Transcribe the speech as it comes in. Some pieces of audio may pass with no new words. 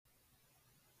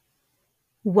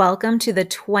Welcome to the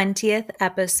 20th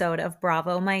episode of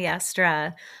Bravo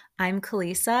Maestra. I'm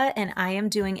Kalisa, and I am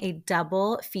doing a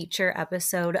double feature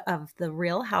episode of the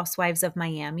Real Housewives of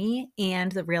Miami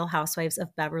and the Real Housewives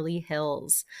of Beverly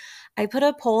Hills. I put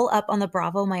a poll up on the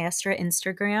Bravo Maestra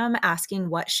Instagram asking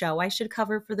what show I should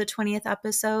cover for the 20th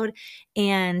episode,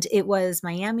 and it was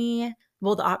Miami.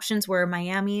 Well, the options were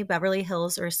Miami, Beverly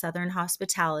Hills, or Southern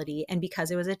Hospitality. And because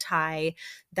it was a tie,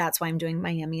 that's why I'm doing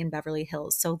Miami and Beverly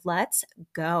Hills. So let's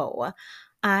go.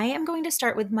 I am going to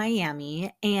start with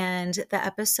Miami, and the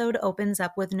episode opens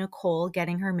up with Nicole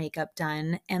getting her makeup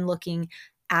done and looking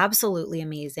absolutely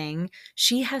amazing.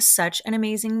 She has such an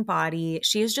amazing body.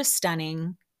 She is just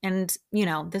stunning. And,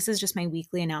 this is just my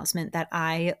weekly announcement that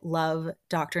I love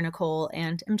Dr. Nicole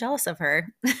and am jealous of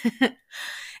her.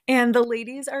 And the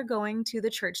ladies are going to the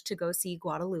church to go see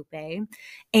Guadalupe.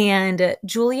 And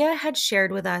Julia had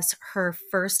shared with us her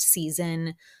first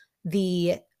season,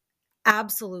 the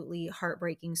absolutely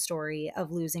heartbreaking story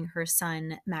of losing her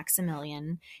son,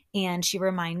 Maximilian. And she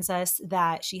reminds us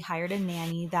that she hired a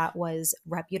nanny that was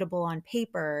reputable on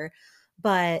paper,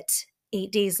 but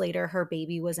 8 days later, her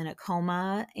baby was in a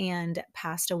coma and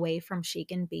passed away from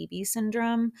shaken baby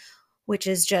syndrome, which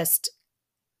is just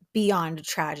beyond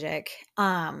tragic.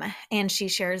 And she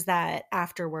shares that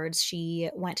afterwards she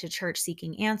went to church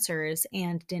seeking answers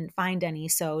and didn't find any,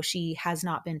 so she has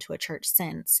not been to a church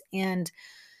since. And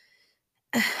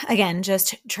again,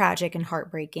 just tragic and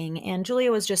heartbreaking. And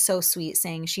Julia was just so sweet,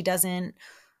 saying she doesn't,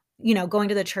 going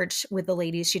to the church with the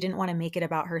ladies, she didn't want to make it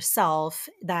about herself,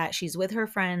 that she's with her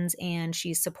friends and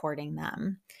she's supporting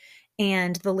them.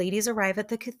 And the ladies arrive at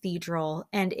the cathedral,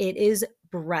 and it is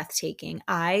breathtaking.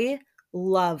 I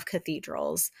love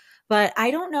cathedrals, but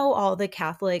I don't know all the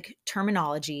Catholic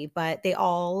terminology, but they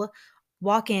all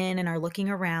walk in and are looking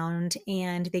around,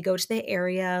 and they go to the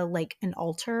area like an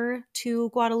altar to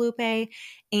Guadalupe,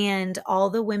 and all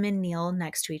the women kneel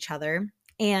next to each other.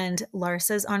 And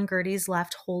Larsa's on Gertie's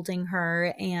left holding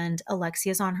her, and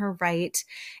Alexia's on her right.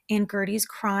 And Gertie's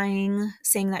crying,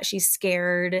 saying that she's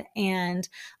scared. And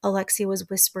Alexia was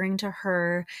whispering to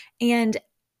her. And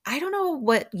I don't know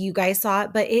what you guys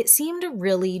thought, but it seemed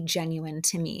really genuine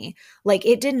to me. Like,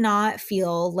 it did not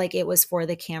feel like it was for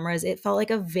the cameras. It felt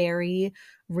like a very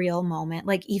real moment.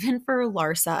 Like, even for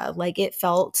Larsa, like, it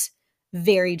felt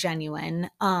very genuine,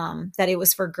 that it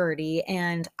was for Gertie.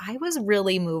 And I was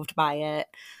really moved by it.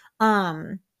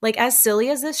 Like, as silly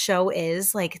as this show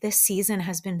is, like, this season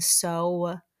has been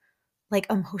so like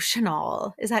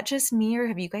emotional. Is that just me, or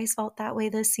have you guys felt that way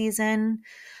this season?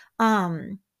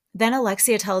 Um, then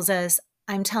Alexia tells us,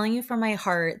 I'm telling you from my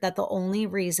heart that the only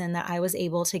reason that I was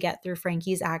able to get through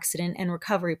Frankie's accident and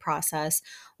recovery process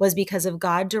was because of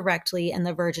God directly and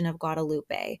the Virgin of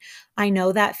Guadalupe. I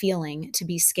know that feeling, to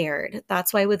be scared.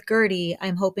 That's why with Gertie,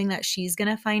 I'm hoping that she's going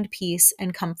to find peace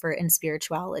and comfort in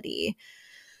spirituality.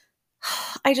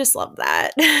 I just love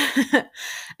that.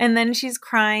 And then she's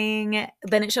crying.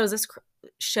 Then it shows us,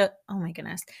 oh my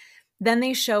goodness. Then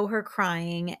they show her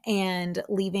crying and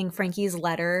leaving Frankie's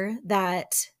letter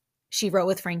that she wrote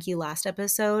with Frankie last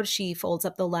episode. She folds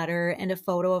up the letter and a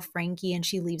photo of Frankie, and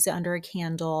she leaves it under a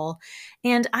candle.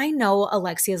 And I know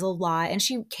Alexia's a lot, and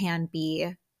she can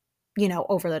be,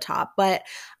 over the top, but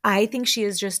I think she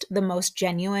is just the most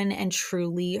genuine and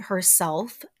truly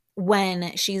herself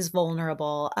when she's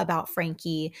vulnerable about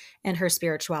Frankie and her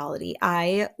spirituality.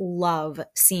 I love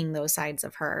seeing those sides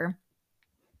of her.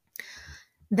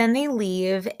 Then they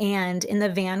leave, and in the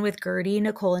van with Gertie,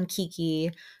 Nicole, and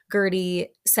Kiki, Gertie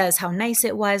says how nice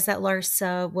it was that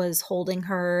Larsa was holding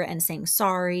her and saying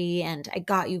sorry, and I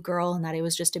got you, girl, and that it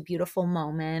was just a beautiful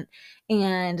moment.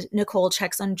 And Nicole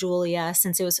checks on Julia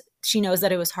since she knows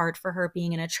that it was hard for her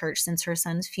being in a church since her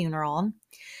son's funeral.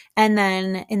 And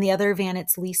then in the other van,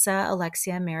 it's Lisa,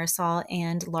 Alexia, Marisol,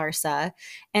 and Larsa.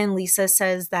 And Lisa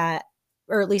says,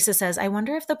 I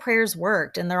wonder if the prayers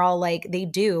worked. And they're all like, they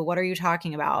do. What are you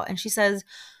talking about? And she says,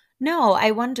 no, I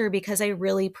wonder because I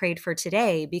really prayed for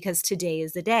today, because today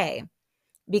is the day.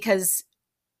 Because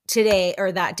today,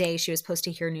 or that day, she was supposed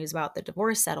to hear news about the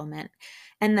divorce settlement.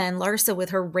 And then Larsa, with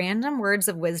her random words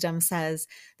of wisdom, says,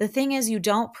 the thing is, you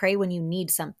don't pray when you need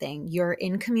something. You're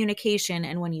in communication,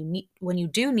 and when you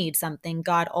do need something,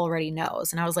 God already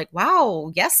knows. And I was like,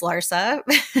 wow, yes, Larsa.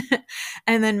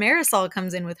 And then Marisol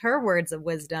comes in with her words of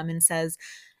wisdom and says,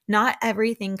 not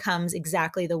everything comes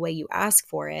exactly the way you ask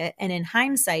for it. And in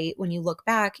hindsight, when you look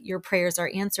back, your prayers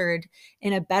are answered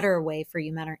in a better way for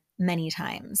you many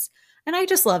times. And I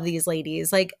just love these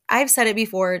ladies. Like, I've said it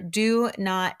before, do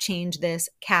not change this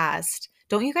cast.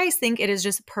 Don't you guys think it is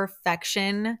just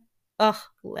perfection? Ugh,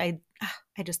 I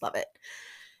just love it.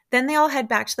 Then they all head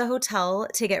back to the hotel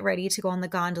to get ready to go on the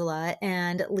gondola,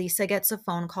 and Lisa gets a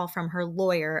phone call from her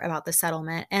lawyer about the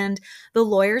settlement. And the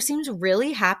lawyer seems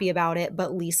really happy about it,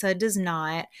 but Lisa does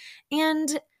not.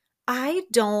 And I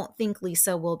don't think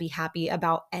Lisa will be happy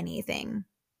about anything.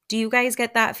 Do you guys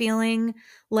get that feeling?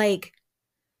 Like,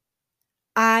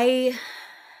 I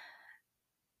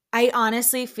I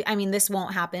honestly, I mean, this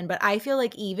won't happen, but I feel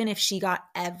like even if she got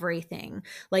everything,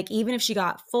 like even if she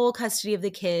got full custody of the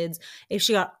kids, if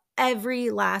she got every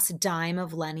last dime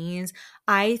of Lenny's,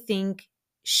 I think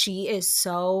she is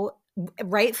so,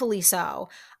 rightfully so,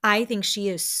 I think she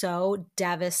is so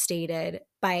devastated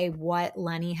by what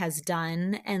Lenny has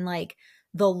done and like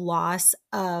the loss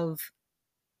of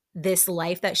this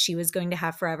life that she was going to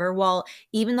have forever. Well,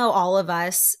 even though all of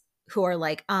us who are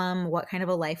like, what kind of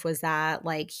a life was that?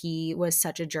 Like, he was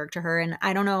such a jerk to her. And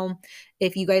I don't know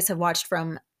if you guys have watched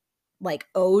from like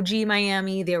OG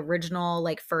Miami, the original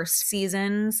like first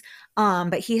seasons.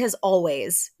 But he has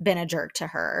always been a jerk to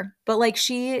her. But like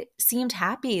she seemed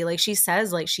happy. Like she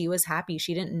says like she was happy.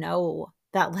 She didn't know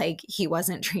that like he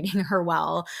wasn't treating her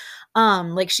well.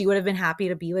 Like she would have been happy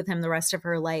to be with him the rest of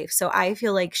her life. So I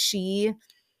feel like she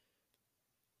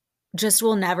just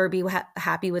will never be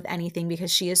happy with anything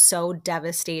because she is so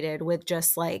devastated with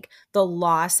just like the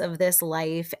loss of this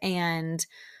life and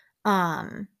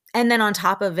then on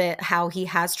top of it how he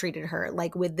has treated her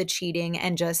like with the cheating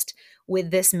and just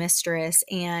with this mistress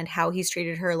and how he's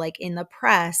treated her like in the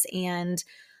press and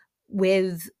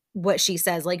with what she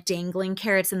says like dangling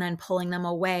carrots and then pulling them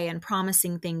away and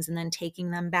promising things and then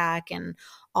taking them back and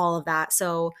all of that.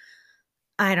 So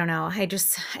I don't know. I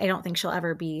don't think she'll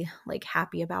ever be like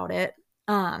happy about it.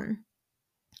 Um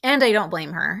and I don't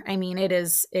blame her. I mean, it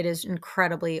is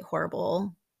incredibly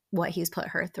horrible what he's put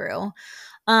her through.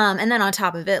 And then on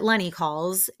top of it, Lenny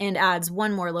calls and adds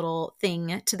one more little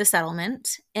thing to the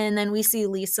settlement. And then we see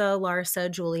Lisa,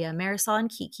 Larsa, Julia, Marisol, and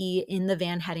Kiki in the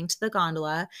van heading to the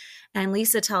gondola. And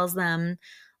Lisa tells them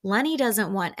Lenny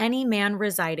doesn't want any man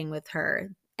residing with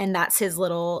her. And that's his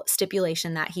little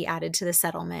stipulation that he added to the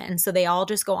settlement. And so they all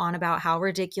just go on about how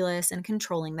ridiculous and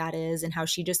controlling that is and how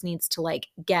she just needs to like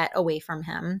get away from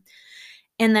him.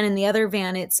 And then in the other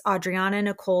van, it's Adriana,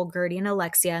 Nicole, Gertie, and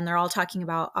Alexia, and they're all talking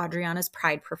about Adriana's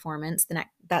Pride performance.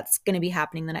 That's going to be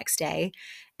happening the next day.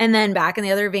 And then back in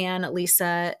the other van,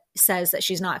 Lisa says that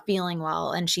she's not feeling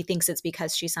well, and she thinks it's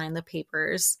because she signed the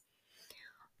papers.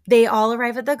 They all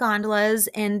arrive at the gondolas,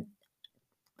 and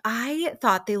I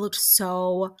thought they looked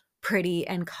so pretty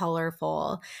and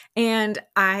colorful. And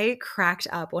I cracked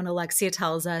up when Alexia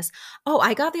tells us, oh,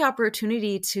 I got the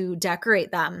opportunity to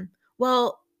decorate them.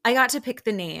 Well, I got to pick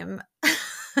the name.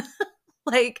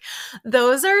 Like,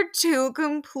 those are two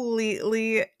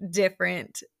completely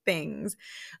different things.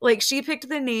 Like, she picked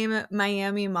the name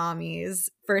Miami Mommies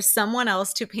for someone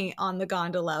else to paint on the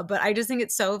gondola. But I just think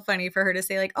it's so funny for her to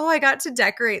say, like, oh, I got to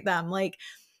decorate them. Like,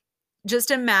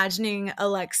 just imagining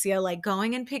Alexia like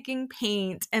going and picking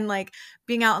paint and like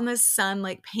being out in the sun,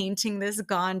 like painting this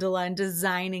gondola and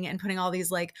designing it and putting all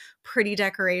these like pretty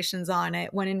decorations on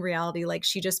it. When in reality, like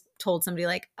she just told somebody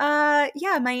like,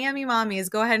 yeah, Miami Mommies,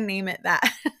 go ahead and name it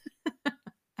that.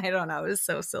 I don't know. It was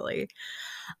so silly.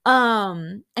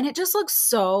 And it just looks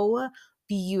so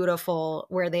beautiful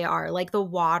where they are. Like the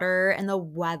water and the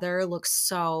weather looks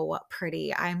so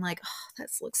pretty. I'm like, oh,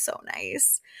 this looks so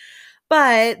nice.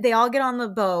 But they all get on the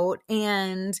boat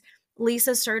and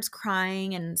Lisa starts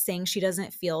crying and saying she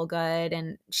doesn't feel good.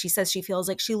 And she says she feels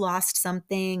like she lost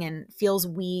something and feels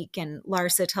weak. And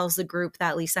Larsa tells the group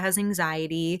that Lisa has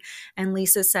anxiety. And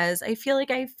Lisa says, I feel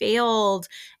like I failed.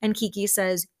 And Kiki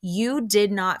says, you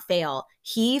did not fail.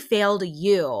 He failed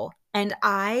you. And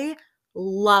I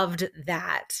loved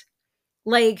that.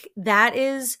 Like, that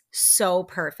is so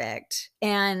perfect.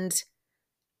 And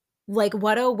like,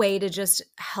 what a way to just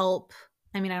help.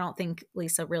 I mean, I don't think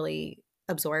Lisa really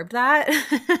absorbed that,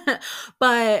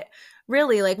 but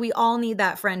really, like, we all need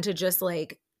that friend to just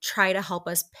like try to help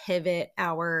us pivot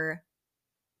our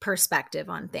perspective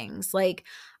on things. Like,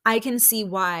 I can see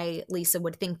why Lisa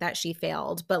would think that she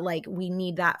failed, but like, we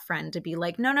need that friend to be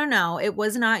like, no, no, no, it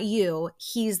was not you.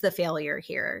 He's the failure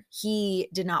here. He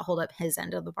did not hold up his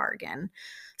end of the bargain.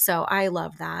 So I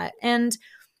love that. And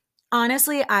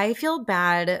honestly, I feel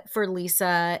bad for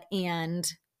Lisa and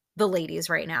the ladies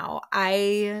right now.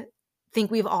 I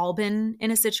think we've all been in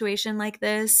a situation like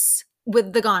this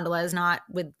with the gondolas, not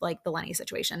with like the Lenny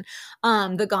situation.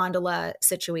 The gondola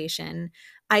situation.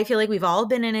 I feel like we've all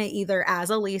been in it either as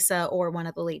a Lisa or one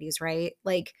of the ladies, right?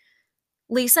 Like,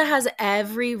 Lisa has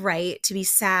every right to be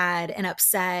sad and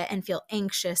upset and feel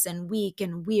anxious and weak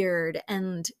and weird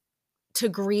and to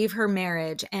grieve her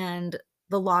marriage and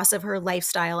the loss of her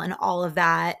lifestyle and all of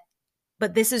that.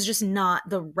 But this is just not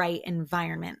the right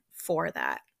environment for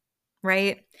that,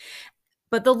 right?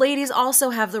 But the ladies also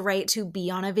have the right to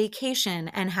be on a vacation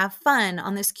and have fun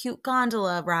on this cute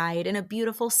gondola ride in a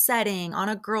beautiful setting on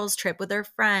a girls' trip with their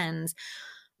friends.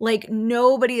 Like,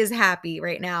 nobody is happy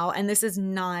right now, and this is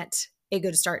not a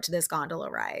good start to this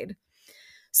gondola ride.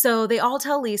 So they all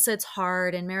tell Lisa it's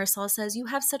hard, and Marisol says, "You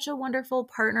have such a wonderful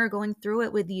partner going through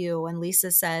it with you." And Lisa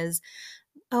says,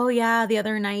 "Oh yeah, the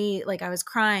other night, like I was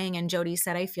crying," and Jody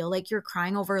said, "I feel like you're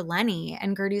crying over Lenny."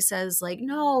 And Gertie says, like,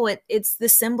 "No, it's the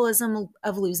symbolism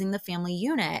of losing the family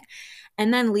unit."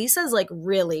 And then Lisa's like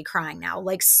really crying now,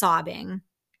 like sobbing.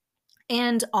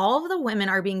 And all of the women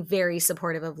are being very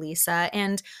supportive of Lisa.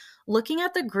 And looking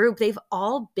at the group, they've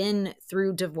all been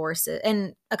through divorces,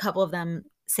 and a couple of them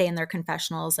say in their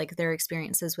confessionals like their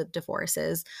experiences with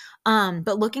divorces.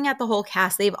 But looking at the whole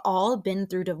cast, they've all been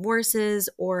through divorces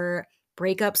or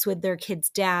breakups with their kid's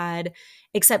dad,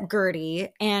 except Gertie.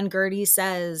 And Gertie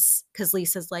says, because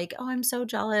Lisa's like, "Oh, I'm so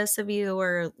jealous of you,"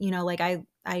 or, you know, like,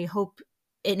 I hope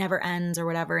it never ends or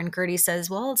whatever. And Gertie says,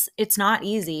 "Well, it's not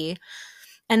easy."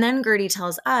 And then Gertie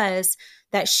tells us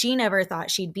that she never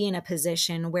thought she'd be in a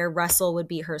position where Russell would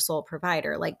be her sole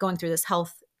provider, like going through this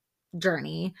health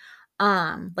journey.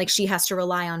 Like she has to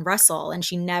rely on Russell, and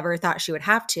she never thought she would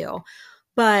have to.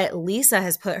 But Lisa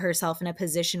has put herself in a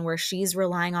position where she's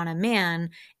relying on a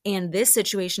man, and this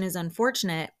situation is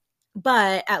unfortunate,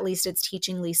 but at least it's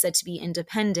teaching Lisa to be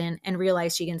independent and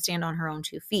realize she can stand on her own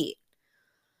 2 feet.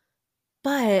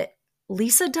 But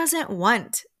Lisa doesn't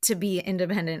want to be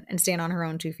independent and stand on her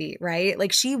own 2 feet, right?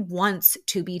 Like she wants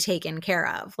to be taken care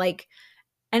of. Like,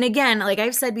 and again, like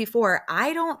I've said before,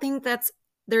 I don't think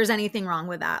there's anything wrong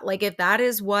with that. Like if that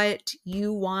is what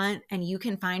you want and you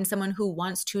can find someone who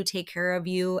wants to take care of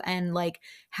you and like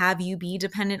have you be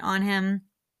dependent on him,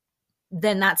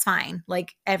 then that's fine.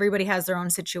 Like everybody has their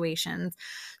own situations.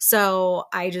 So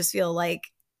I just feel like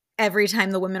every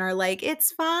time the women are like,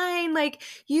 "It's fine. Like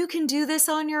you can do this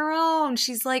on your own."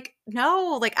 She's like,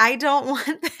 "No, like I don't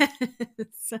want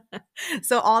this."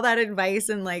 So all that advice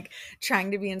and like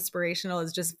trying to be inspirational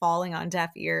is just falling on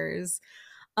deaf ears.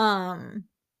 Um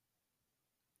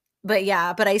but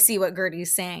yeah, but I see what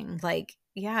Gertie's saying. Like,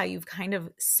 yeah, you've kind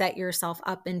of set yourself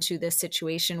up into this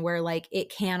situation where like it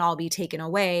can all be taken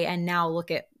away, and now look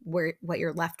at what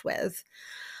you're left with.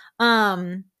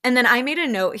 And then I made a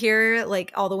note here,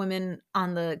 like all the women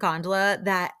on the gondola,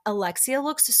 that Alexia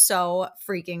looks so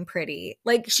freaking pretty.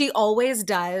 Like she always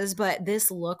does, but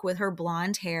this look with her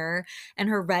blonde hair and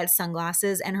her red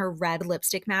sunglasses and her red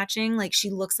lipstick matching, like she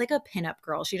looks like a pinup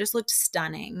girl. She just looked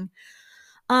stunning.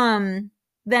 Um,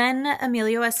 then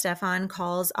Emilio Estefan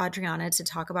calls Adriana to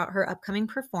talk about her upcoming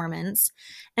performance.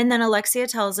 And then Alexia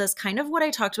tells us kind of what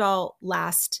I talked about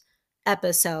last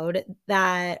episode,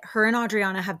 that her and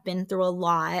Adriana have been through a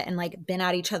lot and like been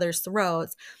at each other's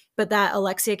throats, but that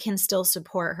Alexia can still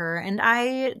support her. And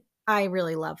I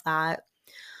really love that.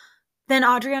 Then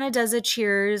Adriana does a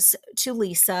cheers to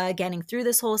Lisa getting through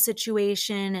this whole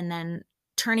situation and then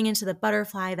turning into the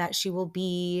butterfly that she will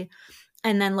be.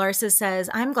 And then Larsa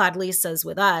says, "I'm glad Lisa's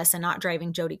with us and not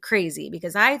driving Jody crazy,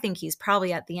 because I think he's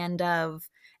probably at the end of."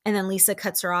 And then Lisa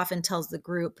cuts her off and tells the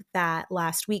group that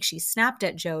last week she snapped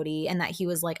at Jody and that he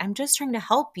was like, "I'm just trying to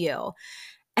help you."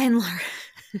 And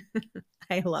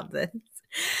I love this.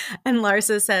 And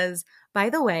Larsa says, "By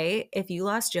the way, if you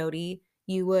lost Jody,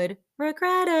 you would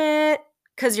regret it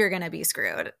because you're going to be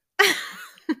screwed."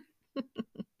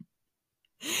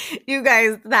 You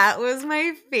guys, that was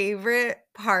my favorite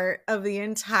part of the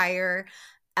entire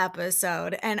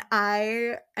episode. And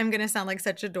I am going to sound like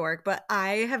such a dork, but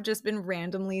I have just been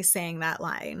randomly saying that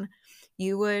line.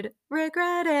 You would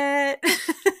regret it.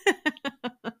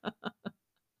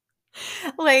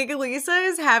 Like Lisa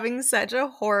is having such a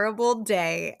horrible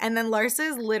day. And then Larsa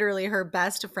is literally her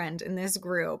best friend in this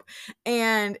group.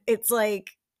 And it's like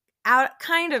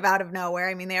kind of out of nowhere.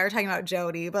 I mean, they are talking about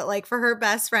Jody, but like for her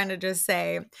best friend to just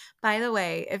say, "By the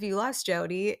way, if you lost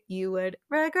Jody, you would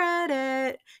regret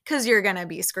it because you're going to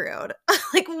be screwed."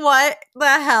 Like, what the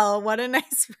hell? What a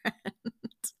nice friend.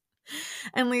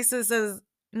 And Lisa says,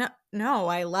 "No, no,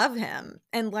 I love him."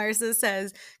 And Larsa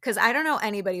says, "Because I don't know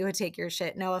anybody who would take your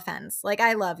shit. No offense. Like,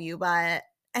 I love you, but."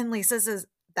 And Lisa says,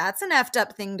 "That's an effed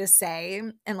up thing to say."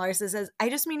 And Larsa says, "I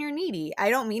just mean you're needy.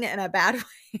 I don't mean it in a bad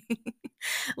way."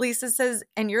 Lisa says,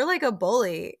 "And you're like a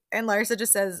bully." And Larsa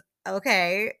just says,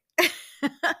 "Okay."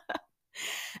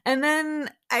 And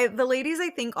then the ladies, I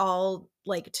think, all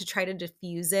like to try to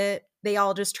diffuse it, they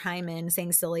all just chime in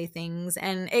saying silly things,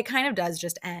 and it kind of does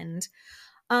just end.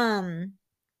 Um,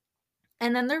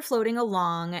 And then they're floating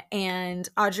along, and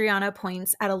Adriana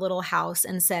points at a little house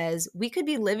and says, "We could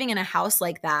be living in a house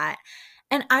like that."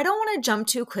 And I don't want to jump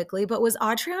too quickly, but was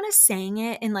Adriana saying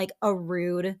it in like a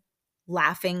rude,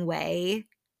 laughing way?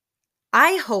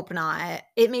 I hope not.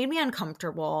 It made me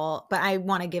uncomfortable, but I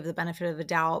want to give the benefit of the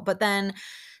doubt. But then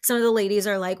some of the ladies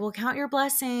are like, "Well, count your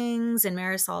blessings." And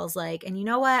Marisol's like, "And you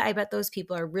know what? I bet those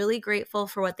people are really grateful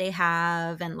for what they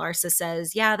have." And Larsa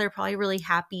says, "Yeah, they're probably really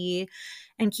happy."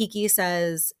 And Kiki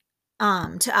says,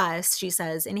 to us, she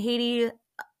says, "In Haiti,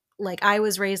 like I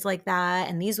was raised like that,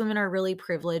 and these women are really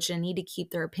privileged and need to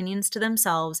keep their opinions to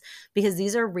themselves because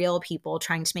these are real people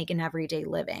trying to make an everyday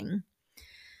living."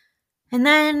 And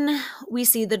then we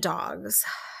see the dogs.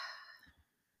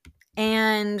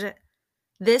 And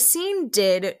this scene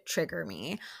did trigger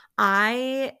me.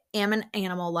 I am an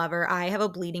animal lover. I have a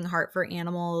bleeding heart for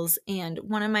animals. And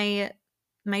one of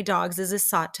my dogs is a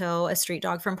Sato, a street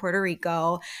dog from Puerto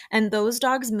Rico. And those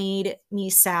dogs made me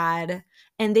sad.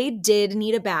 And they did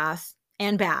need a bath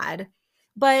and bad.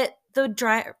 But the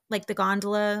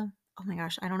gondola, oh my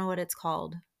gosh, I don't know what it's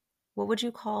called. What would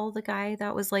you call the guy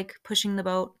that was like pushing the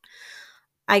boat?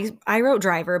 I wrote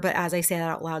driver, but as I say that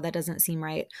out loud, that doesn't seem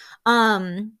right.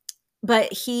 Um,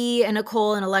 but he and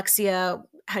Nicole and Alexia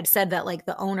had said that like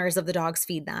the owners of the dogs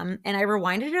feed them. And I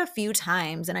rewinded it a few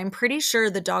times, and I'm pretty sure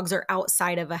the dogs are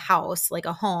outside of a house, like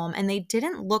a home, and they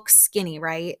didn't look skinny,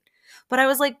 right? But I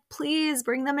was like, please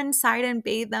bring them inside and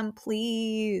bathe them,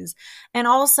 please. And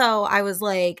also, I was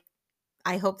like,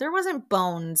 I hope there wasn't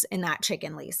bones in that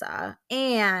chicken, Lisa.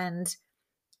 And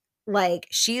like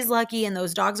she's lucky and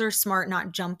those dogs are smart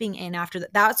not jumping in after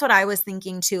that. That's what I was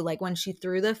thinking too. Like when she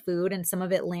threw the food and some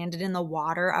of it landed in the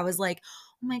water, I was like,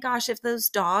 oh my gosh, if those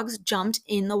dogs jumped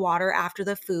in the water after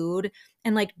the food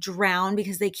and like drowned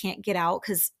because they can't get out.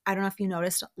 Cause I don't know if you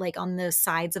noticed, like on the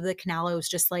sides of the canal, it was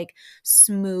just like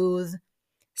smooth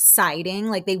siding,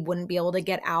 like they wouldn't be able to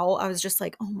get out. I was just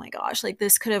like, oh my gosh, like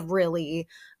this could have really,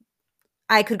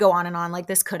 I could go on and on. Like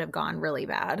this could have gone really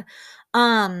bad.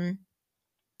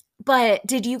 But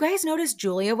did you guys notice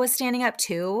Julia was standing up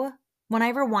too? When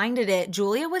I rewinded it,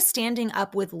 Julia was standing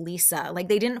up with Lisa. Like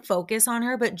they didn't focus on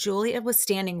her, but Julia was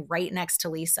standing right next to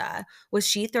Lisa. Was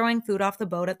she throwing food off the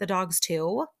boat at the dogs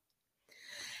too?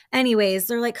 Anyways,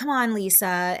 they're like, "Come on, Lisa."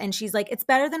 And she's like, "It's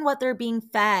better than what they're being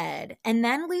fed." And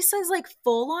then Lisa's like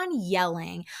full on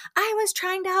yelling, "I was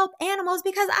trying to help animals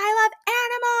because I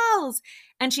love animals."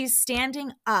 And she's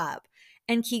standing up.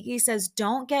 And Kiki says,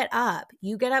 "Don't get up.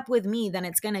 You get up with me, then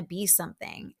it's going to be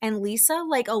something." And Lisa,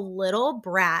 like a little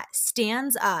brat,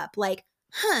 stands up, like,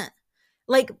 huh,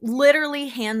 like literally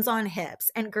hands on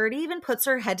hips. And Gertie even puts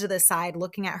her head to the side,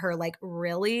 looking at her like,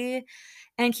 really?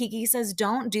 And Kiki says,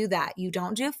 "Don't do that. You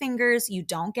don't do fingers. You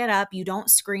don't get up. You don't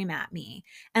scream at me."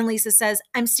 And Lisa says,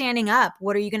 "I'm standing up.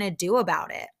 What are you going to do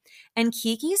about it?" And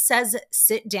Kiki says,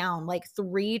 "Sit down," like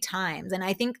 3 times. And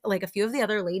I think like a few of the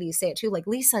other ladies say it too, like,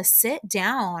 "Lisa, sit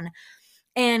down."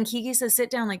 And Kiki says, "Sit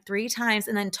down," like 3 times,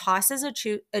 and then tosses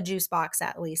a juice box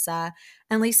at Lisa.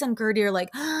 And Lisa and Gertie are like,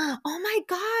 "Oh my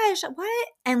gosh, what?"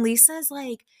 And Lisa's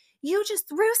like, "You just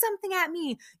threw something at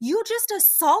me. You just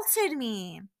assaulted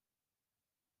me."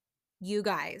 You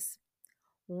guys,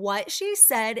 what she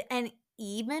said, and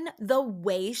even the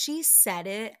way she said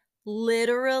it,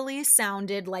 literally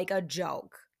sounded like a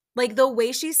joke. Like the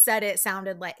way she said it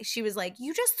sounded like she was like,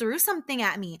 "You just threw something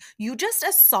at me. You just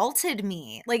assaulted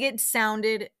me." Like it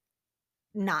sounded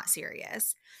not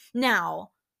serious.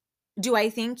 Now, do I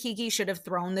think Kiki should have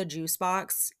thrown the juice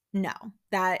box? No,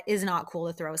 that is not cool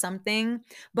to throw something.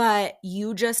 But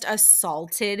 "You just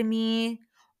assaulted me.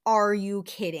 Are you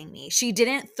kidding me?" She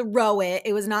didn't throw it.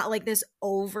 It was not like this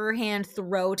overhand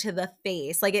throw to the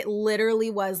face. Like it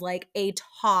literally was like a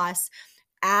toss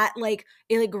at like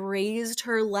it like raised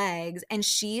her legs, and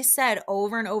she said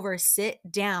over and over, "Sit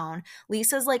down."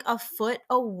 Lisa's like a foot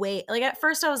away. Like at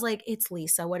first I was like, it's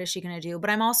Lisa, what is she gonna do?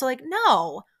 But I'm also like,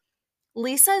 no,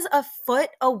 Lisa's a foot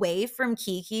away from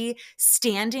Kiki,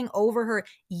 standing over her,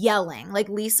 yelling. Like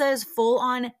Lisa is full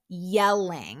on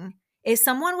yelling. If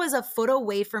someone was a foot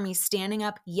away from me, standing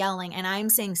up, yelling, and I'm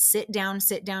saying, "Sit down,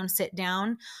 sit down, sit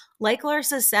down," like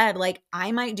Larsa said, like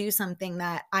I might do something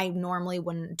that I normally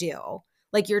wouldn't do.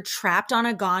 Like you're trapped on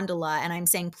a gondola and I'm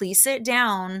saying, "Please sit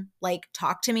down, like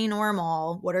talk to me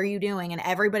normal. What are you doing?" And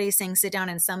everybody's saying, "Sit down,"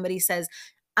 and somebody says,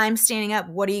 "I'm standing up.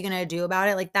 What are you going to do about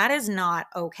it?" Like that is not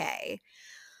okay.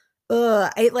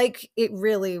 It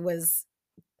really was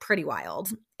pretty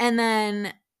wild. And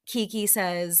then Kiki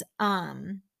says,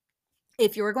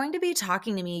 "If you're going to be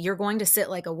talking to me, you're going to sit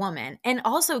like a woman." And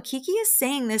also Kiki is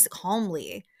saying this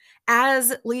calmly.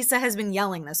 as Lisa has been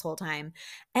yelling this whole time.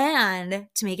 And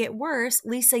to make it worse,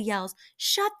 Lisa yells,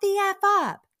 "Shut the F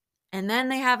up." And then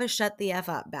they have a shut the F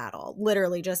up battle,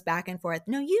 literally just back and forth.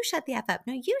 No, you shut the F up.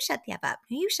 No, you shut the F up.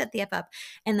 No, you shut the F up.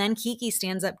 And then Kiki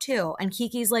stands up too. And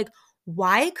Kiki's like,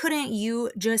 why couldn't you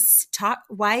just talk?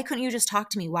 Why couldn't you just talk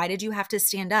to me? Why did you have to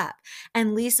stand up?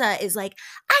 And Lisa is like,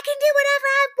 I can do whatever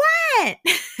I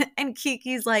want. And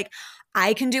Kiki's like,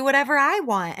 I can do whatever I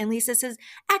want. And Lisa says,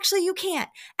 actually, you can't.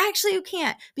 Actually, you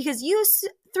can't because you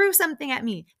threw something at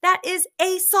me. That is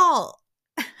assault.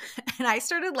 And I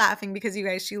started laughing because you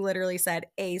guys, she literally said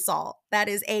assault. That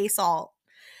is assault.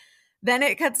 Then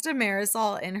it cuts to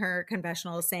Marisol in her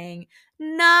confessional saying,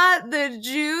 not the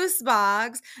juice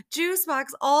box. Juice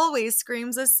box always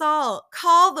screams assault.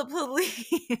 Call the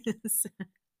police.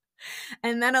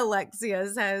 And then Alexia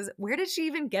says, where did she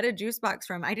even get a juice box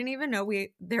from? I didn't even know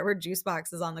there were juice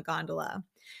boxes on the gondola.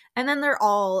 And then they're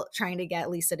all trying to get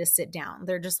Lisa to sit down.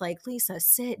 They're just like, Lisa,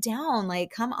 sit down.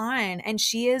 Like, come on. And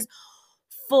she is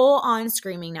full on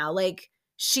screaming now. Like,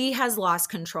 she has lost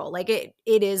control. Like, it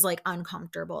is like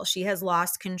uncomfortable. She has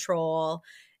lost control.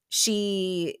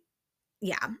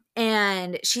 Yeah.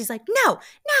 And she's like, no,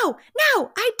 I don't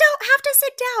have to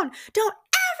sit down. Don't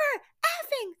ever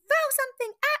effing throw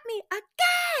something at me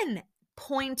again.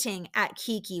 Pointing at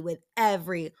Kiki with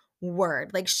every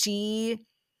word. Like,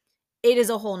 it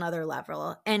is a whole nother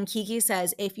level. And Kiki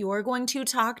says, if you're going to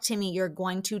talk to me, you're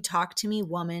going to talk to me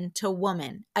woman to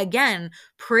woman. Again,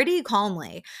 pretty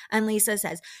calmly. And Lisa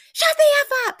says, shut the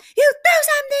F up. You threw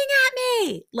something at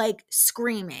me. Like,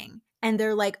 screaming. And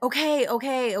they're like, okay.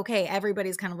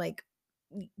 Everybody's kind of like,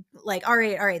 all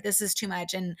right, this is too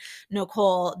much. And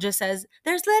Nicole just says,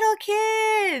 there's little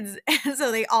kids. And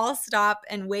so they all stop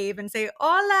and wave and say,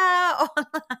 hola,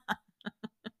 hola.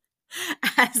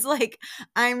 As like,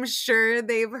 I'm sure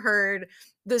they've heard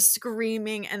the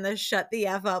screaming and the shut the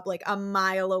F up like a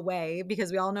mile away, because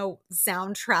we all know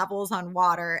sound travels on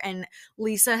water, and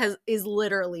Lisa is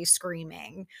literally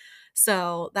screaming.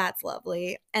 So that's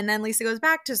lovely. And then Lisa goes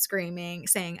back to screaming,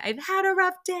 saying, I've had a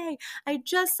rough day. I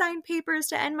just signed papers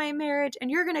to end my marriage,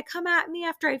 and you're going to come at me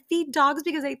after I feed dogs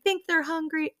because I think they're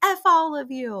hungry. F all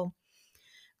of you.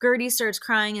 Gertie starts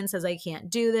crying and says, I can't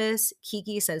do this.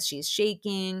 Kiki says she's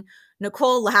shaking.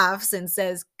 Nicole laughs and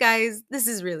says, guys, this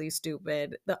is really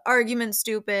stupid. The argument's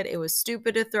stupid. It was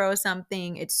stupid to throw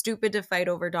something. It's stupid to fight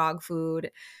over dog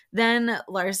food. Then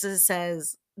Larsa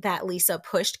says that Lisa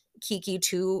pushed Kiki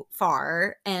too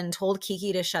far and told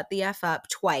Kiki to shut the F up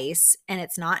twice, and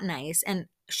it's not nice. And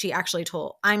she actually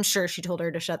I'm sure she told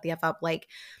her to shut the F up like,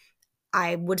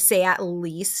 I would say at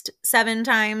least 7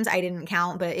 times. I didn't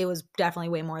count, but it was definitely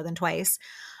way more than twice.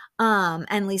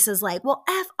 And Lisa's like, well,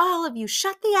 F all of you,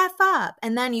 shut the F up.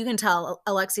 And then you can tell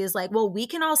Alexia's like, well, we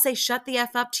can all say shut the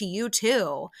F up to you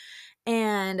too.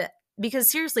 And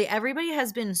because seriously, everybody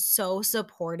has been so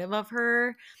supportive of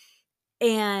her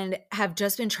and have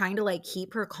just been trying to like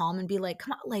keep her calm and be like,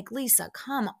 come on, like, Lisa,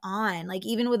 come on. Like,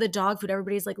 even with the dog food,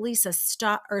 everybody's like, Lisa,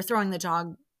 stop, or throwing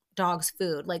the dog's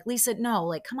food. Like, Lisa, no,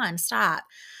 like, come on, stop.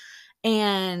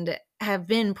 And have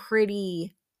been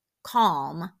pretty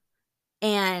calm.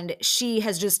 And she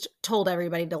has just told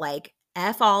everybody to like,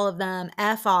 F all of them,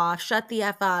 F off, shut the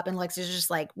F up. And Lexi's just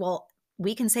like, well,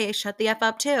 we can say shut the F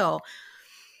up too.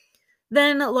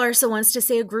 Then Larsa wants to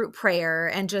say a group prayer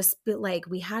and just be like,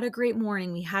 we had a great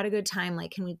morning. We had a good time.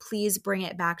 Like, can we please bring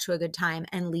it back to a good time?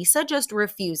 And Lisa just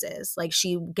refuses. Like,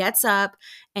 she gets up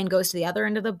and goes to the other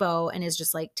end of the boat and is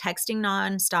just like texting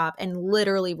nonstop and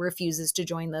literally refuses to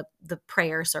join the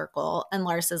prayer circle. And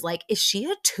Larsa's like, is she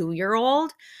a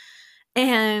 2-year-old?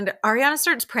 And Ariana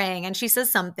starts praying and she says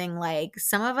something like,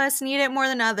 some of us need it more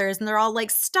than others. And they're all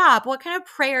like, stop. What kind of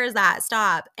prayer is that?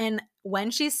 Stop. And when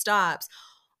she stops,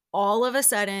 all of a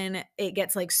sudden it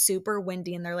gets like super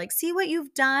windy and they're like, see what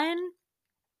you've done?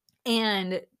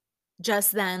 And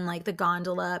just then, like, the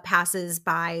gondola passes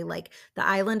by like the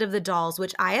island of the dolls,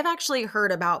 which I have actually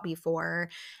heard about before.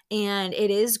 And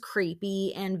it is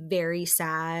creepy and very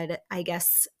sad. I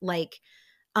guess like,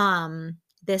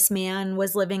 this man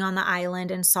was living on the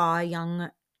island and saw a young,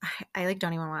 I like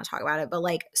don't even want to talk about it, but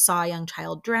like saw a young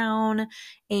child drown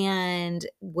and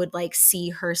would like see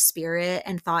her spirit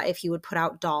and thought if he would put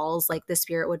out dolls, like the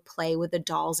spirit would play with the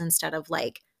dolls instead of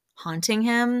like haunting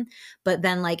him. But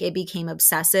then like it became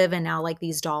obsessive and now like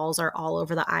these dolls are all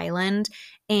over the island.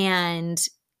 And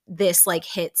this like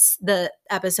hits, the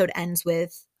episode ends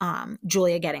with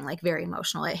Julia getting like very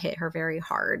emotional. It hit her very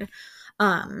hard.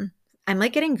 I'm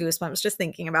like getting goosebumps just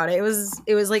thinking about it.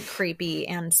 It was like creepy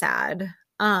and sad.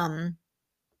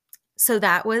 So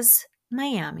that was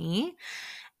Miami.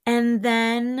 And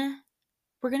then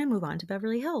we're going to move on to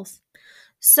Beverly Hills.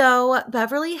 So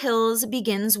Beverly Hills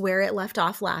begins where it left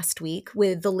off last week,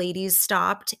 with the ladies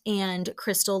stopped and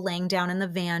Crystal laying down in the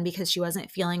van because she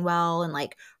wasn't feeling well and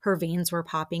like her veins were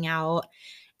popping out.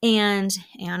 And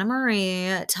Anna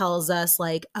Marie tells us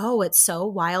like, oh, it's so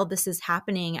wild this is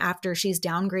happening after she's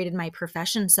downgraded my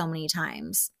profession so many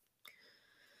times.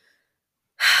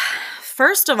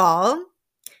 First of all,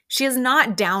 she has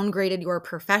not downgraded your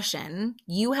profession.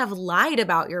 You have lied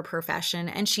about your profession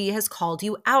and she has called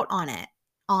you out on it,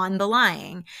 on the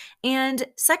lying. And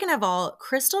second of all,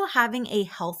 Crystal having a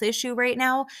health issue right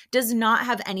now does not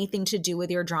have anything to do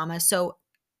with your drama. So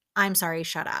I'm sorry,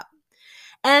 shut up.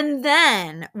 And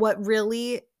then what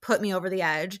really put me over the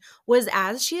edge was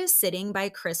as she is sitting by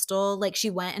Crystal, like she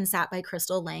went and sat by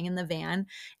Crystal laying in the van,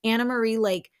 Anna Marie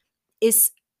like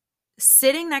is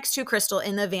sitting next to Crystal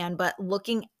in the van, but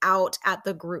looking out at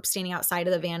the group standing outside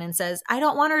of the van and says, I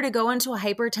don't want her to go into a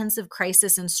hypertensive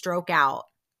crisis and stroke out.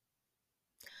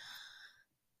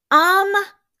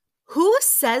 Who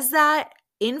says that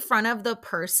in front of the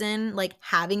person like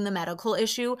having the medical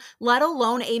issue, let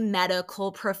alone a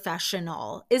medical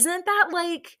professional? Isn't that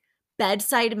like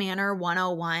bedside manner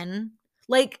 101?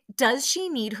 Like, does she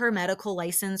need her medical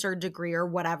license or degree or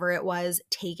whatever it was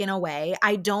taken away?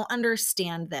 I don't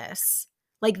understand this.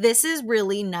 Like, this is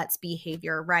really nuts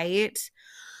behavior, right?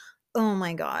 Oh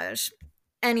my gosh.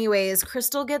 Anyways,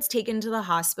 Crystal gets taken to the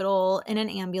hospital in an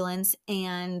ambulance,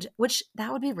 and which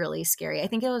that would be really scary. I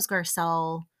think it was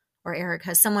Garcelle or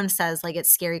Erika. Someone says like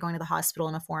it's scary going to the hospital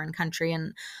in a foreign country,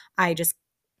 and I just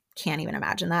can't even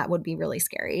imagine. That would be really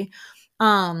scary.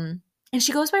 And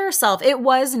she goes by herself. It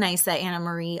was nice that Anna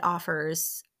Marie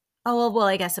offers. Oh, well,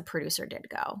 I guess a producer did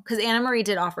go because Anna Marie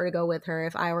did offer to go with her.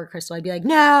 If I were Crystal, I'd be like,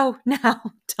 no,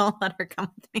 don't let her come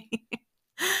with me.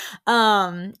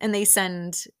 And they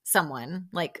send someone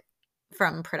like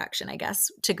from production, I guess,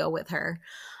 to go with her.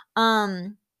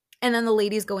 And then the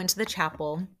ladies go into the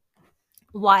chapel.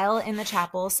 While in the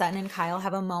chapel, Sutton and Kyle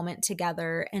have a moment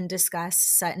together and discuss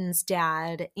Sutton's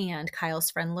dad and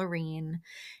Kyle's friend Lorene.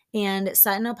 And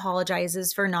Sutton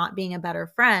apologizes for not being a better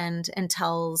friend and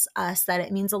tells us that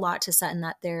it means a lot to Sutton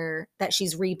that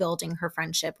she's rebuilding her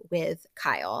friendship with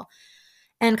Kyle.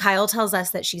 And Kyle tells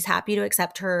us that she's happy to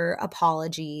accept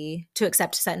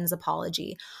Sutton's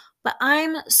apology. But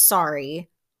I'm sorry.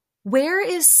 Where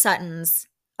is Sutton's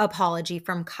apology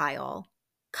from Kyle?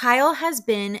 Kyle has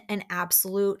been an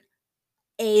absolute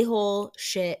a-hole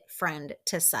shit friend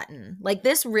to Sutton. Like,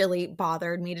 this really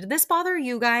bothered me. Did this bother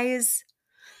you guys?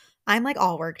 I'm like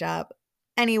all worked up.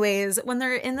 Anyways, when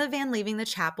they're in the van leaving the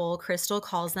chapel, Crystal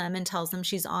calls them and tells them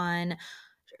she's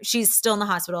still in the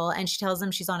hospital, and she tells them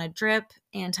she's on a drip.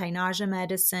 Anti-nausea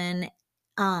medicine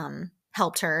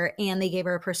helped her, and they gave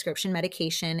her a prescription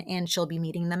medication, and she'll be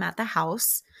meeting them at the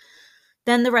house.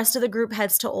 Then the rest of the group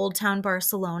heads to Old Town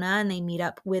Barcelona, and they meet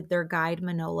up with their guide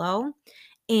Manolo,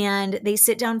 and they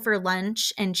sit down for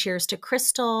lunch and cheers to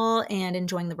Crystal and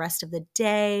enjoying the rest of the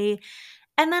day.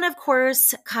 And then, of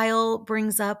course, Kyle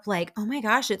brings up like, oh my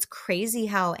gosh, it's crazy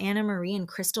how Anna Marie and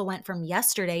Crystal went from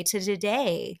yesterday to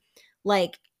today.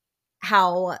 Like,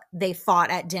 how they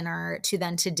fought at dinner to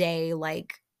then today,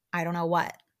 like, I don't know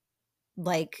what.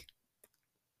 Like,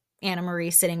 Anna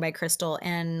Marie sitting by Crystal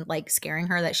and like scaring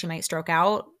her that she might stroke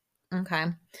out. Okay.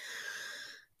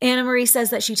 Anna Marie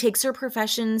says that she takes her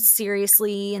profession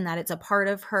seriously and that it's a part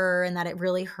of her and that it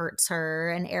really hurts her.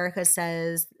 And Erika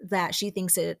says that she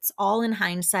thinks it's all in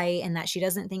hindsight and that she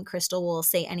doesn't think Crystal will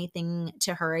say anything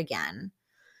to her again.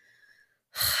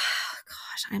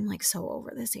 Gosh, I'm like so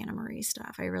over this Anna Marie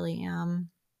stuff. I really am.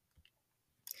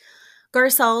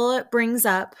 Garcelle brings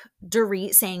up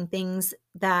Dorit saying things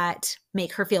that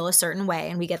make her feel a certain way.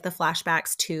 And we get the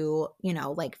flashbacks to,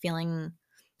 like feeling,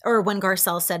 or when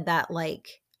Garcelle said that,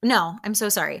 like, no, I'm so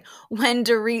sorry. When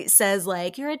Dorit says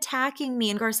like, you're attacking me.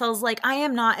 And Garcelle's like, I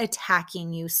am not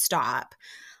attacking you. Stop.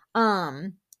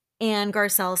 And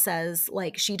Garcelle says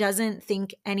like, she doesn't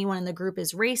think anyone in the group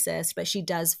is racist, but she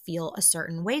does feel a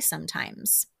certain way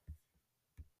sometimes.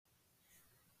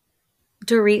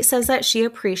 Dorit says that she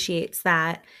appreciates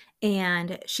that,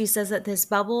 and she says that this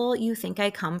bubble you think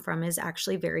I come from is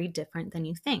actually very different than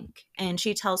you think. And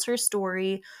she tells her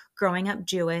story growing up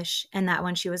Jewish, and that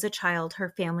when she was a child,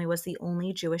 her family was the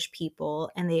only Jewish people,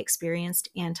 and they experienced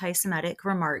anti-Semitic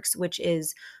remarks, which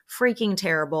is freaking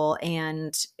terrible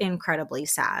and incredibly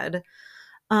sad.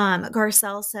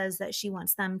 Garcelle says that she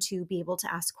wants them to be able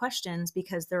to ask questions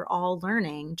because they're all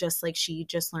learning, just like she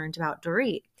just learned about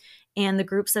Dorit. And the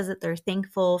group says that they're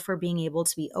thankful for being able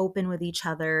to be open with each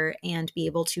other and be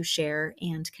able to share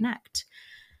and connect.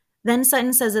 Then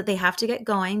Sutton says that they have to get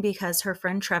going because her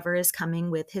friend Trevor is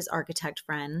coming with his architect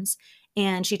friends.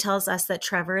 And she tells us that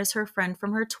Trevor is her friend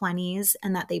from her 20s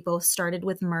and that they both started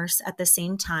with Merce at the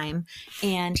same time.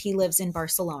 And he lives in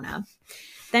Barcelona.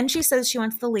 Then she says she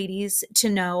wants the ladies to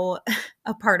know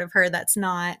a part of her that's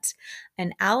not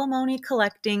an alimony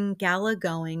collecting, gala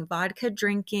going, vodka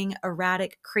drinking,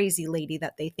 erratic, crazy lady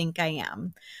that they think I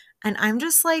am. And I'm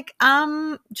just like,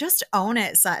 just own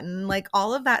it, Sutton. Like,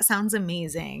 all of that sounds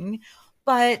amazing.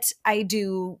 But I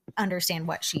do understand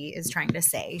what she is trying to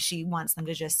say. She wants them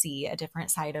to just see a different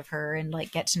side of her and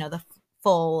like get to know the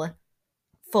full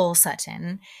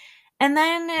Sutton. And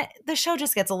then the show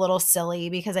just gets a little silly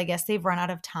because I guess they've run out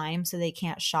of time, so they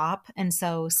can't shop. And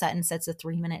so Sutton sets a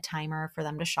 3-minute timer for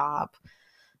them to shop.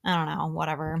 I don't know,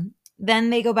 whatever.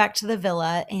 Then they go back to the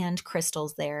villa and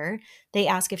Crystal's there. They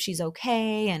ask if she's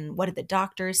okay and what did the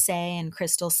doctors say. And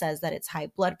Crystal says that it's high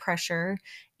blood pressure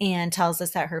and tells us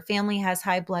that her family has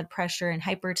high blood pressure and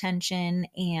hypertension.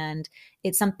 And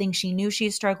it's something she knew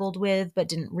she struggled with, but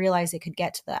didn't realize it could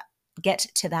get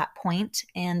to that point.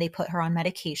 And they put her on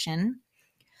medication.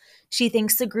 She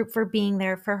thanks the group for being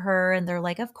there for her. And they're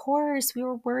like, of course, we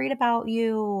were worried about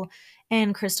you.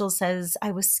 And Crystal says,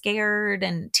 I was scared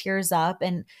and tears up.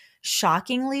 And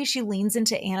shockingly, she leans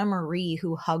into Anna Marie,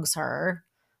 who hugs her.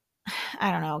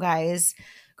 I don't know, guys.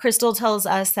 Crystal tells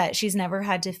us that she's never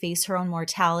had to face her own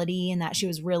mortality and that she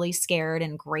was really scared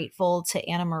and grateful to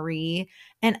Anna Marie.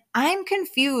 And I'm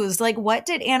confused. Like, what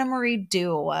did Anna Marie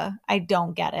do? I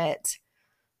don't get it.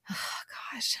 Oh,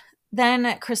 gosh.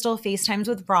 Then Crystal FaceTimes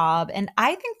with Rob, and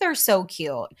I think they're so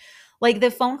cute. Like,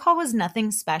 the phone call was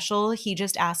nothing special. He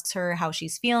just asks her how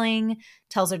she's feeling,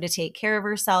 tells her to take care of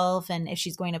herself, and if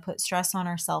she's going to put stress on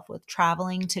herself with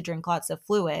traveling, to drink lots of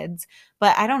fluids.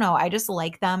 But I don't know. I just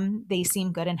like them. They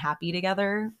seem good and happy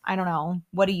together. I don't know.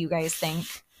 What do you guys think?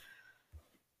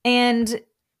 And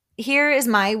here is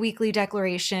my weekly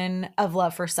declaration of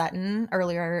love for Sutton.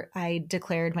 Earlier, I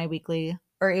declared my weekly,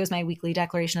 or it was my weekly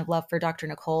declaration of love for Dr.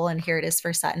 Nicole, and here it is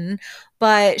for Sutton.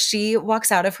 But she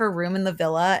walks out of her room in the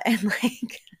villa, and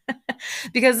like,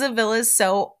 because the villa is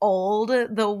so old,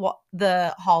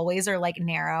 the hallways are like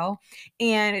narrow,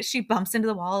 and she bumps into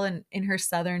the wall, and in her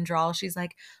southern drawl, she's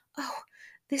like, "Oh,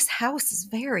 this house is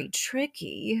very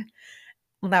tricky."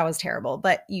 Well, that was terrible,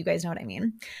 but you guys know what I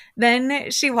mean. Then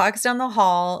she walks down the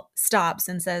hall, stops,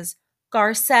 and says,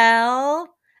 Garcelle,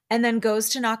 and then goes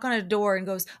to knock on a door and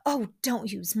goes, oh,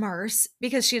 don't use Merce,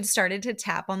 because she had started to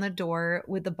tap on the door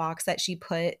with the box that she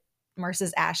put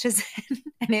Merce's ashes in,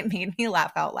 and it made me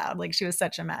laugh out loud. Like, she was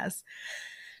such a mess.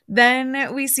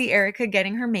 Then we see Erika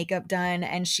getting her makeup done,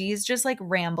 and she's just like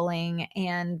rambling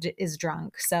and is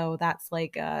drunk. So that's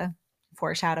like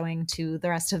foreshadowing to the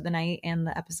rest of the night and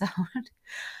the episode.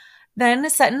 Then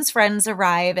Sutton's friends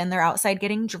arrive and they're outside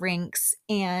getting drinks,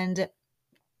 and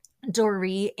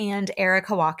Dory and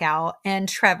Erika walk out, and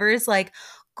Trevor's like,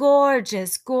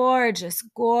 gorgeous, gorgeous,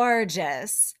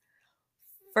 gorgeous.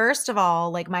 First of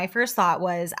all, like, my first thought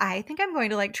was, I think I'm going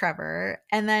to like Trevor.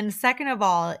 And then second of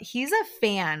all, he's a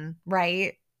fan,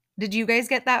 right? Did you guys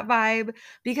get that vibe?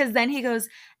 Because then he goes,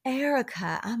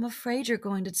 Erika, I'm afraid you're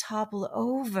going to topple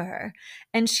over.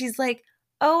 And she's like,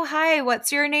 oh, hi,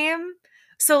 what's your name?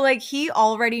 So, like, he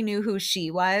already knew who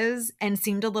she was and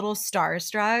seemed a little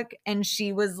starstruck. And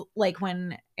she was like,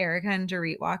 when Erika and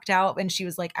Dorit walked out, and she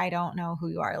was like, I don't know who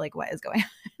you are. Like, what is going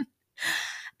on?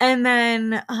 And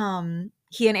then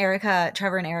he and Erika,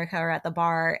 Trevor and Erika are at the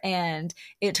bar, and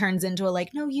it turns into a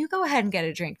like, no, you go ahead and get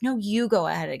a drink. No, you go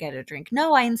ahead and get a drink.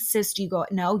 No, I insist you go.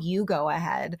 No, you go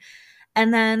ahead.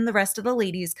 And then the rest of the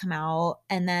ladies come out,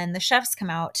 and then the chefs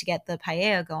come out to get the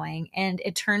paella going. And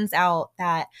it turns out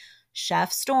that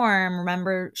Chef Storm,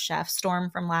 remember Chef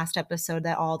Storm from last episode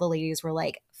that all the ladies were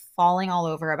like falling all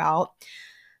over about?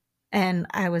 And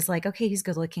I was like, okay, he's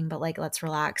good looking, but like, let's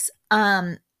relax.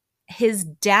 His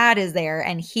dad is there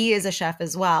and he is a chef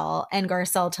as well. And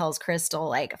Garcelle tells Crystal,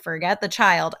 like, forget the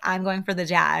child, I'm going for the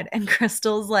dad. And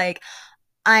Crystal's like,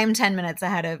 I'm 10 minutes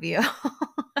ahead of you.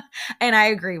 And I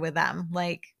agree with them.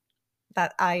 Like,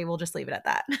 that, I will just leave it at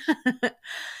that.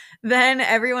 Then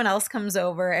everyone else comes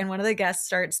over and one of the guests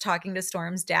starts talking to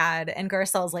Storm's dad, and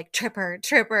Garcelle's like, tripper,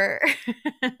 tripper.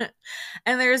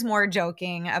 And there's more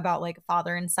joking about like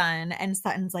father and son, and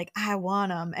Sutton's like, I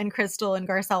want him. And Crystal and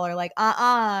Garcelle are like,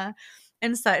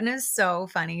 And Sutton is so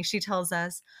funny. She tells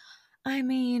us, I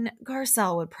mean,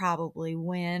 Garcelle would probably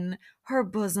win. Her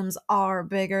bosoms are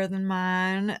bigger than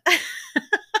mine.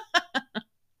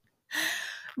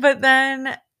 But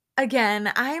then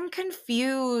again, I'm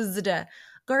confused.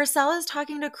 Garcelle is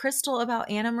talking to Crystal about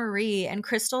Anna Marie, and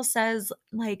Crystal says,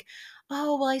 like,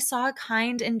 oh, well, I saw a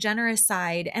kind and generous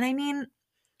side. And I mean,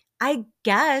 I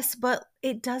guess, but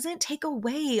it doesn't take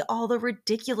away all the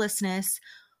ridiculousness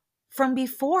from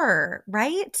before,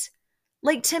 right?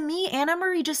 Like to me, Anna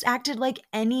Marie just acted like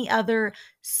any other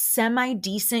semi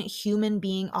decent human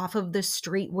being off of the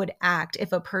street would act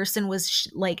if a person was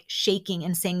like shaking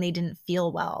and saying they didn't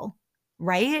feel well,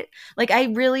 right? Like I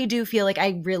really do feel like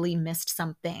I really missed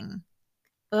something.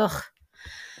 Ugh.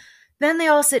 Then they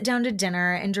all sit down to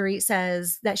dinner, and Dorit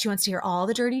says that she wants to hear all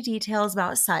the dirty details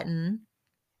about Sutton.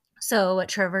 So what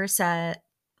Trevor said,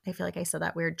 I feel like I said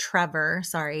that weird. Trevor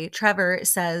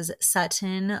says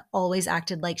Sutton always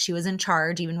acted like she was in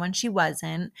charge, even when she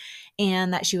wasn't,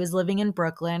 and that she was living in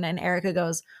Brooklyn. And Erika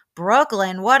goes,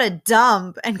 Brooklyn, what a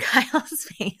dump. And Kyle's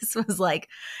face was like,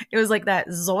 it was like that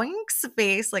zoinks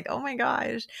face, like, oh my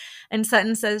gosh. And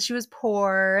Sutton says she was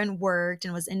poor and worked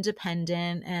and was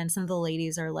independent. And some of the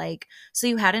ladies are like, so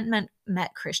you hadn't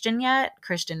met Christian yet?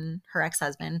 Christian, her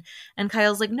ex-husband. And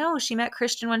Kyle's like, no, she met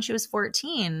Christian when she was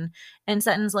 14. And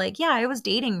Sutton's like, yeah, I was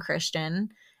dating Christian.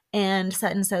 And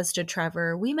Sutton says to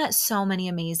Trevor, we met so many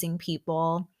amazing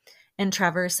people. And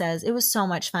Trevor says, it was so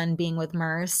much fun being with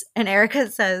Merce. And Erika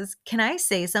says, can I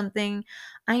say something?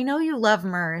 I know you love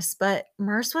Merce, but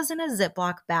Merce was in a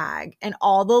Ziploc bag. And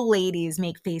all the ladies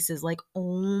make faces like,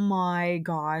 oh my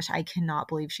gosh, I cannot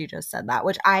believe she just said that.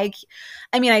 Which I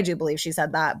mean, I do believe she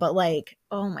said that, but like,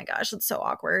 oh my gosh, it's so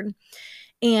awkward.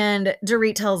 And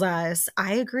Dorit tells us,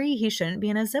 I agree, he shouldn't be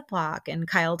in a Ziploc. And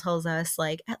Kyle tells us,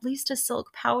 like, at least a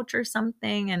silk pouch or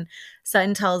something. And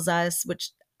Sutton tells us,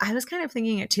 which I was kind of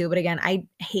thinking it too, but again, I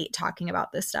hate talking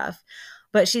about this stuff.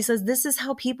 But she says, this is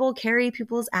how people carry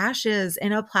people's ashes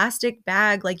in a plastic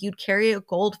bag, like you'd carry a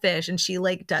goldfish. And she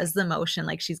like does the motion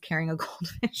like she's carrying a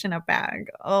goldfish in a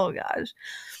bag. Oh gosh.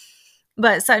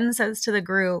 But Sutton says to the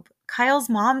group, Kyle's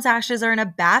mom's ashes are in a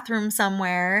bathroom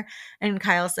somewhere. And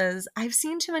Kyle says, I've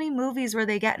seen too many movies where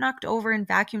they get knocked over and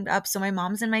vacuumed up. So my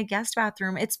mom's in my guest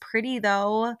bathroom. It's pretty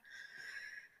though.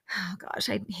 Oh gosh,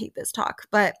 I hate this talk.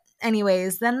 But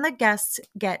anyways, then the guests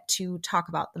get to talk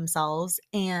about themselves.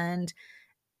 And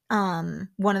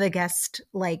one of the guests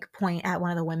like point at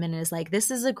one of the women and is like, this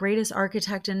is the greatest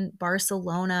architect in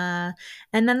Barcelona.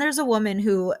 And then there's a woman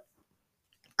who,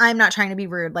 I'm not trying to be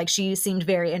rude, like she seemed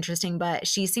very interesting, but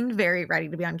she seemed very ready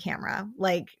to be on camera.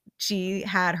 Like she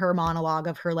had her monologue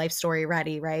of her life story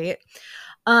ready, right?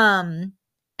 Um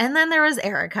and then there was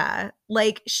Erika.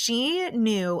 Like she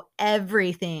knew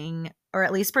everything, or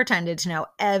at least pretended to know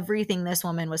everything this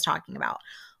woman was talking about.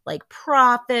 Like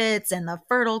prophets and the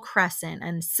Fertile Crescent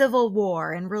and Civil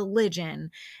War and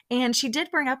religion. And she did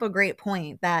bring up a great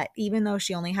point that even though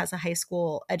she only has a high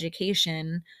school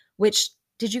education, which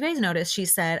did you guys notice she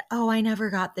said, "Oh, I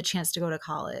never got the chance to go to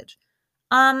college."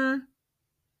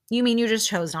 You mean you just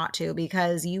chose not to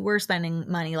because you were spending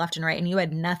money left and right and you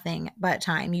had nothing but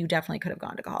time. You definitely could have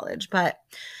gone to college. But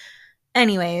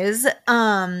anyways,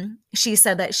 she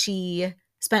said that she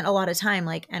spent a lot of time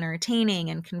like entertaining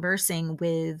and conversing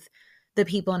with the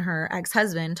people in her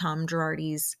ex-husband, Tom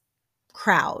Girardi's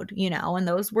crowd, you know, and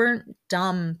those weren't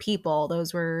dumb people.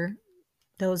 Those were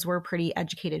pretty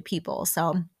educated people.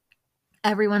 So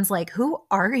everyone's like, who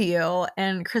are you?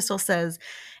 And Crystal says,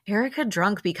 Erika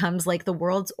drunk becomes like the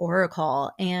world's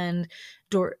oracle. And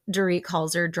Dorit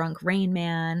calls her drunk Rain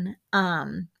Man.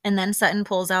 And then Sutton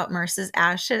pulls out Merce's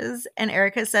ashes. And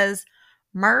Erika says,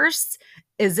 Merce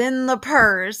is in the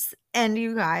purse. And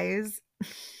you guys,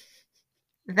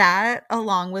 that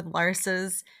along with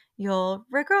Larsa's, you'll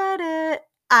regret it.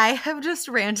 I have just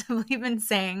randomly been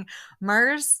saying,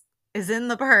 Merce is in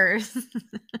the purse.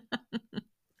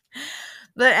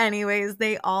 But anyways,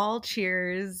 they all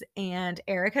cheers and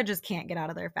Erika just can't get out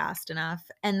of there fast enough.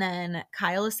 And then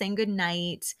Kyle is saying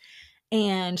goodnight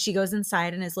and she goes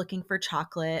inside and is looking for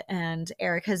chocolate. And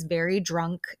Erika's very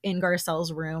drunk in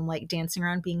Garcelle's room, like dancing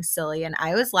around being silly. And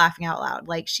I was laughing out loud.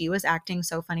 Like she was acting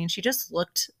so funny and she just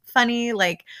looked funny,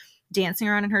 like dancing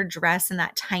around in her dress in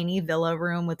that tiny villa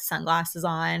room with sunglasses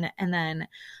on. And then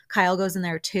Kyle goes in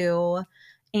there too.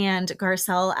 And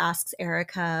Garcelle asks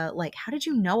Erika, like, how did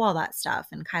you know all that stuff?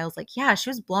 And Kyle's like, yeah, she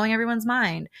was blowing everyone's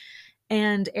mind.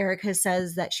 And Erika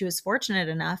says that she was fortunate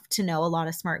enough to know a lot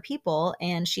of smart people.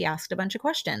 And she asked a bunch of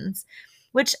questions,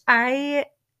 which I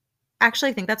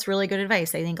actually think that's really good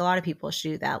advice. I think a lot of people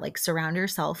should do that. Like surround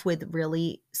yourself with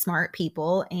really smart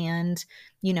people and,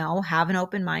 you know, have an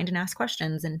open mind and ask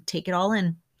questions and take it all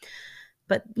in.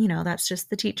 But, you know, that's just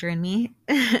the teacher in me.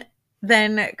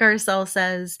 Then Garcelle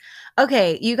says,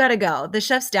 okay, you got to go. The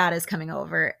chef's dad is coming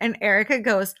over. And Erika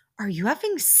goes, are you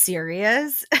effing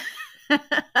serious?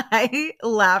 I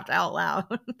laughed out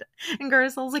loud. And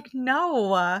Garcelle's like,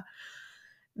 no.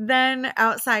 Then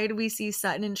outside, we see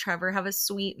Sutton and Trevor have a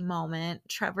sweet moment.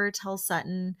 Trevor tells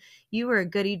Sutton, "You were a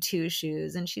goody two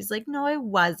shoes." And she's like, "No, I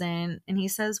wasn't." And he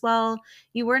says, "Well,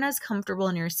 you weren't as comfortable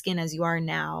in your skin as you are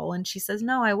now." And she says,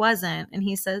 "No, I wasn't." And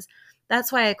he says,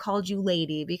 "That's why I called you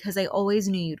lady, because I always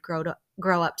knew you'd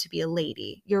grow up to be a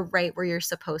lady. You're right where you're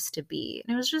supposed to be."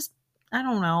 And it was just, I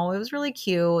don't know, it was really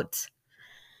cute.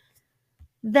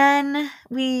 Then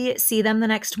we see them the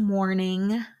next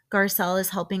morning. Garcelle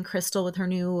is helping Crystal with her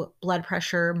new blood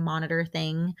pressure monitor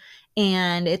thing,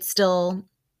 and it's still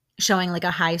showing like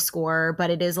a high score, but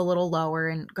it is a little lower.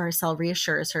 And Garcelle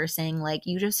reassures her, saying, like,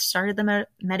 "You just started the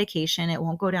medication, it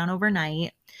won't go down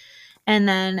overnight." And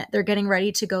then they're getting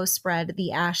ready to go spread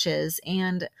the ashes,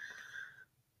 and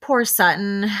poor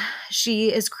Sutton,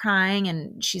 she is crying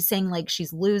and she's saying like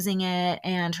she's losing it.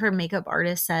 And her makeup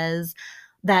artist says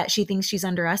that she thinks she's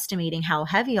underestimating how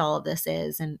heavy all of this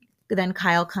is. And then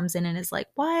Kyle comes in and is like,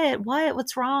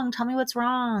 what's wrong? Tell me what's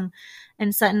wrong.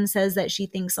 And Sutton says that she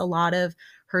thinks a lot of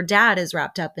her dad is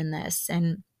wrapped up in this.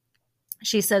 And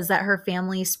she says that her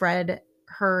family spread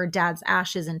her dad's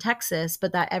ashes in Texas,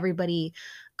 but that everybody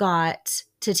got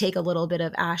to take a little bit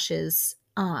of ashes,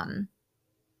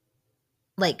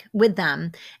 like with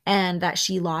them, and that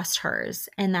she lost hers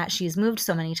and that she's moved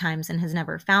so many times and has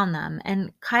never found them.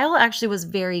 And Kyle actually was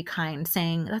very kind,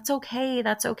 saying, "That's okay.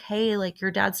 That's okay. Like,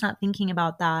 your dad's not thinking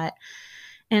about that."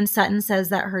 And Sutton says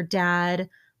that her dad,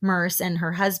 Merce, and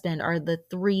her husband are the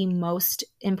three most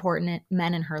important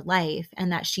men in her life,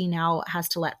 and that she now has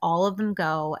to let all of them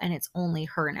go and it's only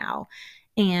her now.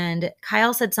 And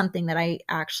Kyle said something that I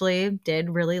actually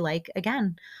did really like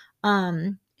again.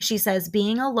 She says,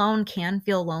 "Being alone can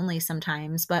feel lonely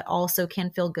sometimes, but also can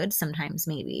feel good sometimes,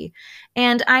 maybe."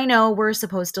 And I know we're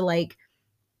supposed to like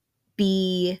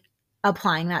be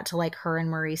applying that to like her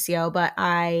and Mauricio, but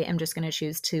I am just going to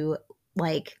choose to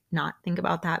like not think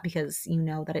about that, because you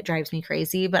know that it drives me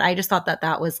crazy. But I just thought that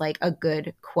that was like a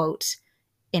good quote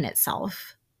in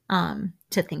itself,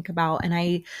 to think about. And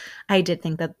I did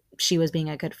think that she was being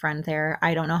a good friend there.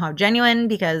 I don't know how genuine,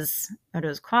 because it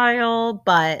was Kyle,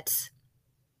 but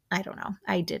I don't know.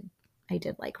 I did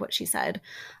like what she said.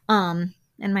 And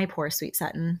my poor sweet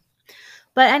Sutton.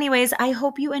 But anyways, I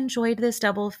hope you enjoyed this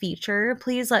double feature.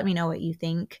 Please let me know what you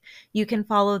think. You can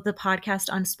follow the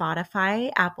podcast on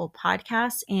Spotify, Apple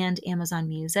Podcasts, and Amazon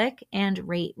Music, and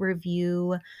rate,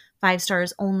 review 5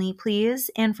 stars only, please.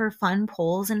 And for fun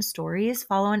polls and stories,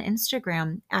 follow on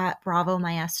Instagram at Bravo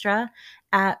Maestra,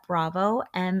 at Bravo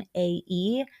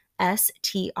Maestra.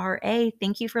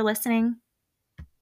 Thank you for listening.